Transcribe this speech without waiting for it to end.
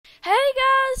Hey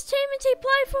guys, Timothy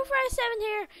Play 457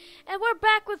 here, and we're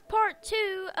back with part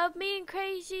 2 of me and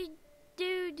Crazy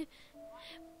Dude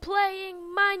playing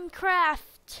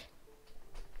Minecraft.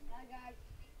 Hi guys,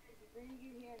 it's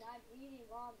crazygreendude here, and I'm eating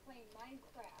while I'm playing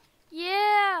Minecraft.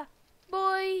 Yeah,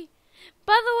 boy.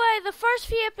 By the way, the first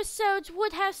few episodes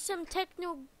would have some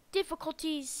technical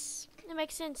difficulties. That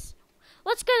makes sense.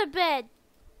 Let's go to bed.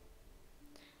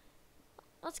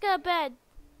 Let's go to bed.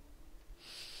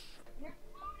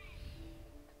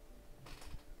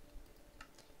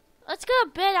 Let's go to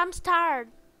bed. I'm tired.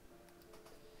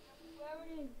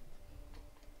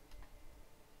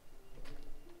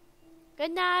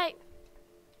 Good night.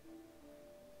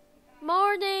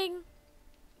 Morning.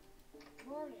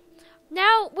 Morning.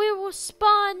 Now we will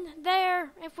spawn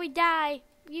there if we die.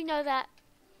 You know that.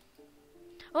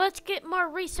 Let's get more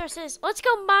resources. Let's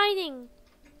go mining.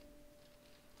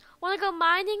 Want to go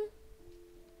mining?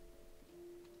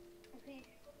 Okay,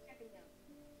 1 second though.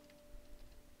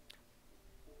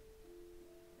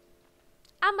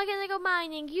 I'm gonna go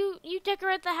mining. You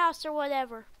decorate the house or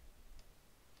whatever.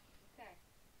 Okay.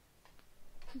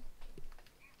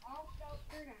 I'll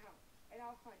shelter the house, and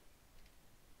I'll hunt.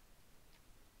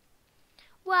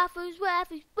 Waffles,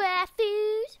 waffles,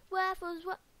 waffles, waffles,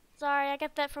 Sorry, I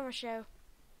got that from a show.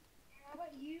 How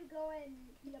about you go and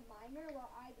be a miner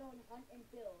while I go and hunt and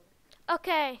build?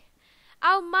 Okay.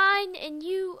 I'll mine and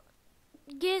you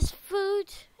get us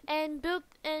food and build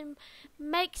and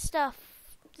make stuff.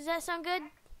 Does that sound good?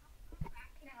 Come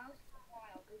back in the house for a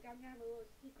while, because I'm gonna have a little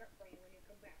secret for you when you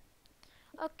come back.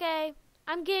 Okay.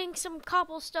 I'm getting some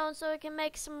cobblestone so I can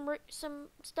make some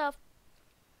stuff.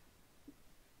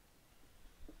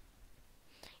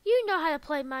 You know how to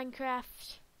play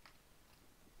Minecraft.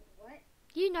 What?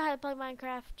 You know how to play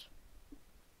Minecraft.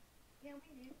 Yeah,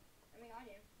 we do. I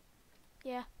do.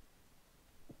 Yeah.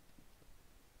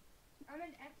 I'm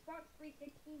an Xbox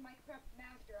 360 Minecraft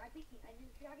master. I've been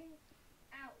shouting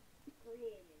out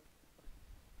creating.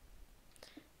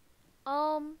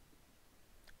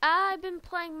 I've been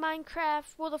playing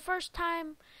Minecraft. Well, the first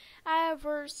time I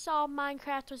ever saw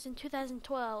Minecraft was in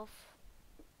 2012.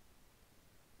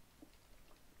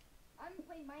 I've been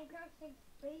playing Minecraft since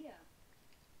beta.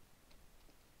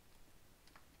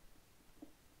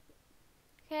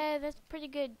 Okay, that's pretty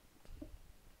good.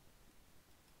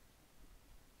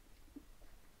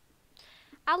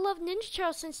 I love Ninja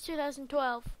Turtles since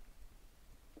 2012.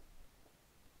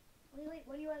 What do you like?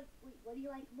 What do you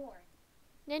like more?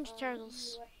 Ninja Turtles.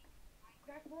 Do you like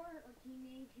Minecraft more or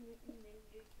Teenage Mutant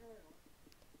Ninja Turtles?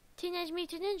 Teenage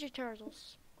Mutant Ninja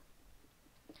Turtles.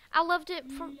 I loved it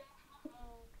from... No.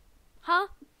 Huh?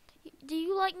 Do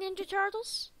you like Ninja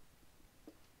Turtles?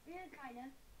 Yeah, kinda.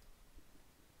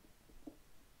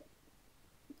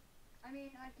 I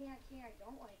mean, I can't say I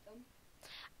don't like them.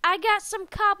 I got some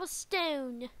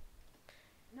cobblestone.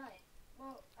 Nice.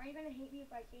 Well, are you gonna hate me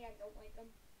if I say I don't like them?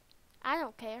 I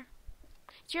don't care.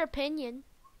 It's your opinion.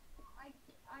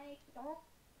 I don't.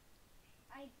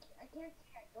 I can't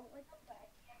say I don't like them, but I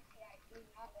can't say I do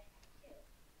not like them too.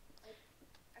 Like,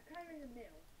 I'm kind of in the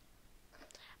middle.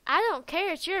 I don't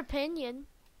care. It's your opinion.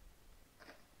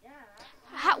 Yeah.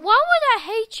 Why would I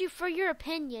hate you for your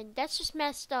opinion? That's just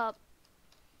messed up.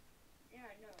 Yeah,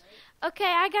 I know, right?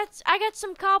 Okay, I got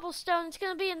some cobblestone. It's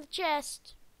gonna be in the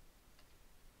chest.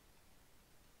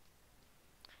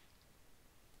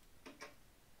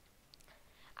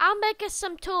 I'll make us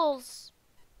some tools.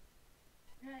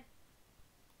 Okay.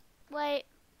 Wait.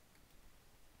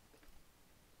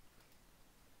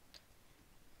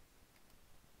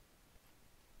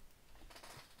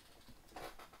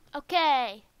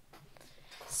 Okay.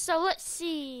 So let's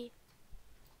see.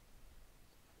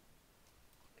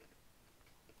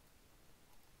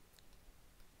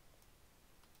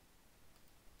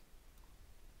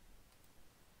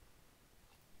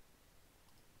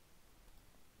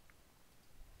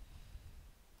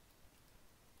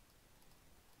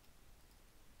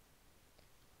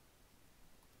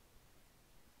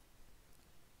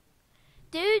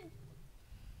 Dude,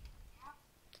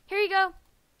 here you go.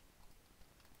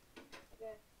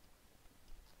 Okay.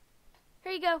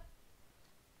 Here you go.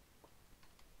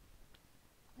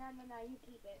 No, you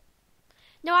keep it.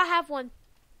 No, I have one.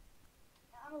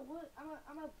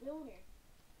 I'm a builder.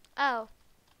 Oh.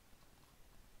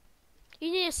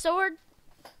 You need a sword?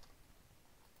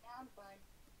 Yeah, I'm fine.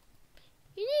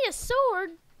 You need a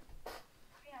sword? I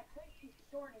mean, I could use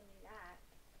sword and do that.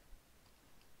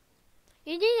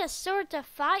 You need a sword to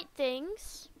fight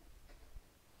things.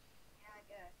 Yeah,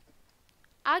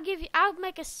 I guess. I'll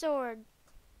make a sword.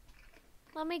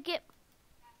 Let me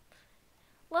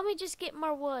just get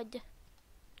more wood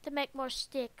to make more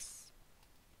sticks.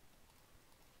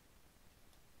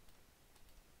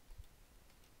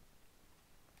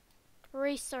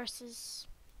 Resources.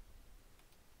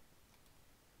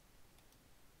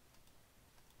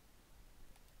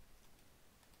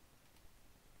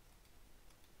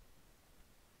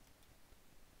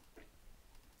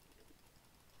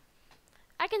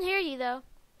 I can hear you though.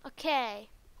 Okay.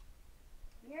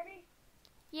 You hear me?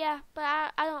 Yeah, but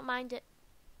I don't mind it.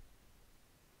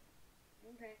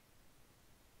 Okay.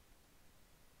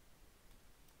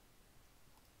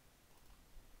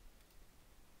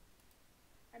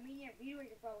 I mean, yeah, viewers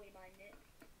will probably mind it.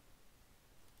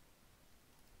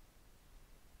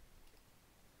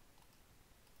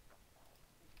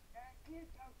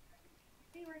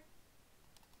 Viewers.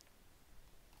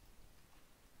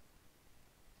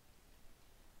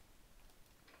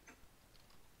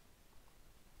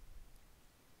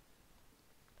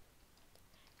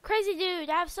 Crazy dude,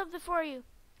 I have something for you.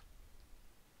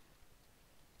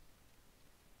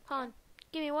 Hold on.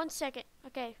 Give me 1 second.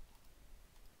 Okay.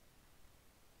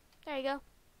 There you go.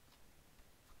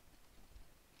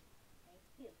 Thank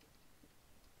you.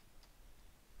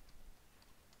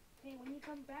 Okay, when you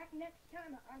come back next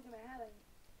time, I'm gonna have a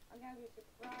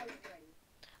surprise ready.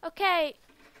 Okay.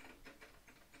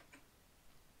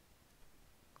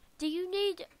 Do you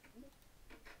need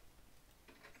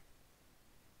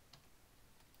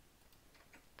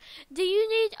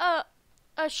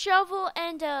a shovel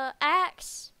and a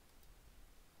axe?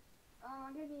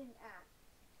 I'm gonna need an axe.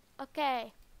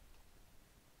 Okay.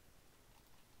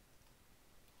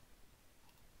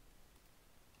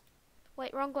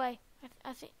 Wait, wrong way.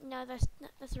 I think no, that's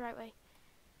the right way.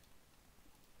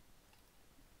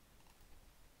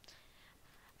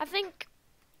 I think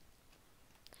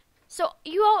so.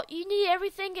 You need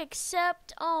everything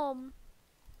except uh,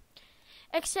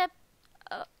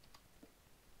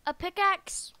 a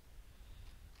pickaxe.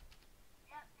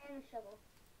 Yeah, and a shovel.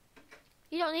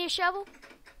 You don't need a shovel?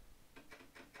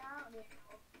 I don't need a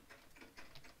shovel.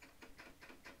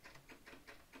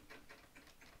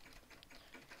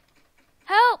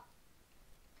 Help!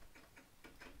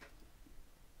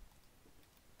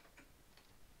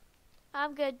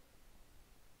 I'm good.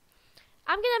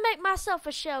 I'm gonna make myself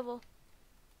a shovel.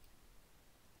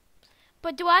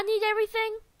 But do I need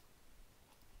everything?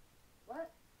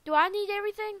 What? Do I need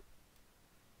everything?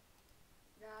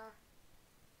 Nah.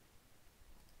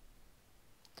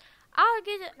 I'll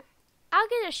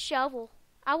get a shovel.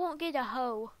 I won't get a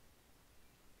hoe.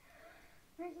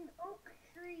 There's an oak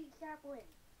tree sapling.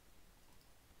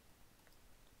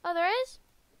 Oh, there is?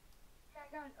 Yeah,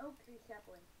 I got an oak tree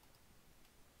sapling.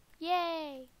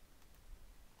 Yay.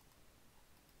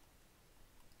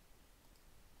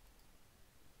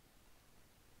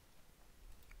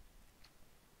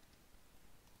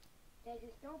 Okay,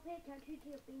 just don't pay attention to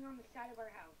the thing on the side of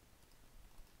our house.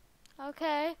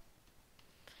 Okay.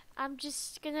 I'm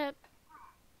just gonna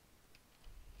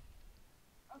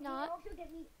Okay, not. also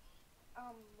get me,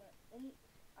 any,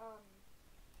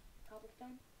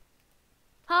 cobblestone.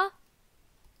 Huh?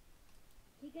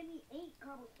 Can you get me 8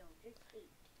 cobblestone? Just 8.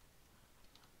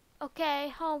 Okay,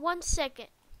 hold on 1 second.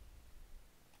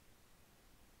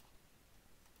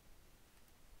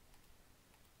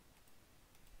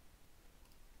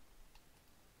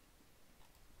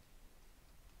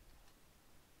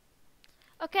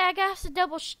 Okay, I got a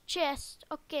double chest.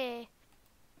 Okay.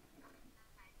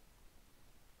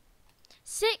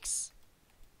 6.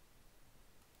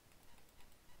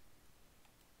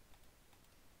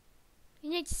 You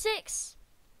need 6.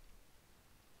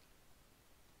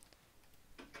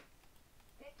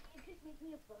 Okay, can you just make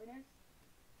me a furnace?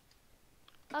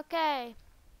 Okay.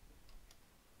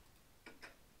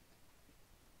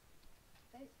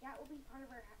 Because that will be part of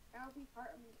that will be part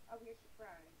of your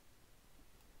surprise.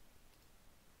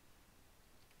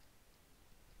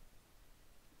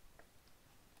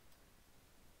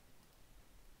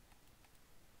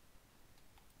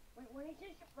 What does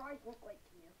your surprise look like to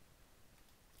you?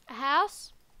 A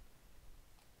house?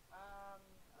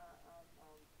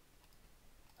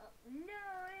 No,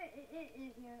 it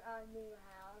isn't a new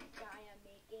house that I am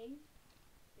making.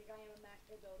 Because I am a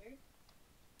master builder.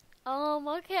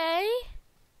 Okay.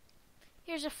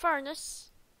 Here's a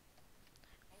furnace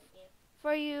Thank you.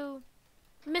 for you,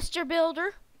 Mr.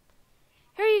 Builder.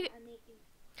 I'm making.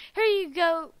 Here you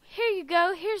go. Here you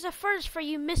go. Here's a furnace for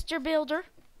you, Mr. Builder.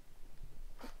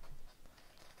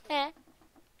 Eh.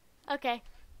 Okay.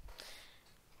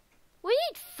 We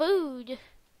need food.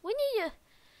 We need a...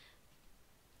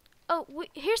 Oh,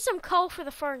 here's some coal for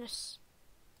the furnace.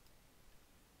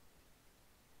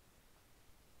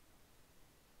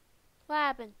 What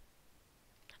happened?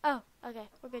 Oh, okay.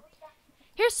 We're good.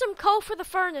 Here's some coal for the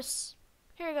furnace.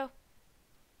 Here you go.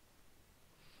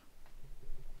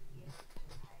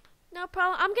 No, No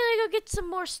problem. I'm gonna go get some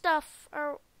more stuff,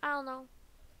 or I don't know.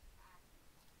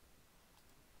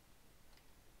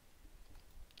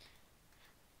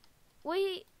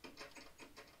 We.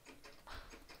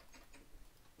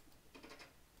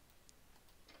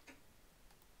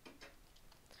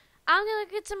 I'm gonna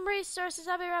get some resources.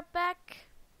 I'll be right back.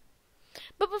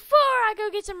 But before I go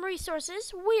get some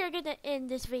resources, we are gonna end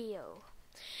this video.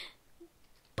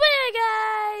 But anyway,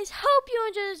 guys, hope you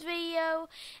enjoyed this video,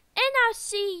 and I'll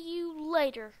see you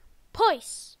later.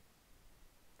 Peace.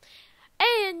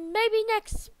 And maybe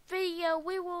next video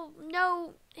we will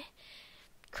know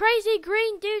Crazy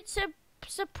Green Dude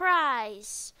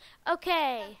surprise.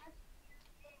 Okay.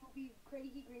 Will be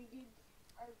Crazy Green Dude.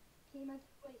 Our team has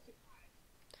play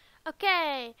surprise.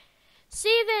 Okay. See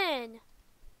you then.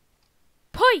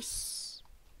 Peace.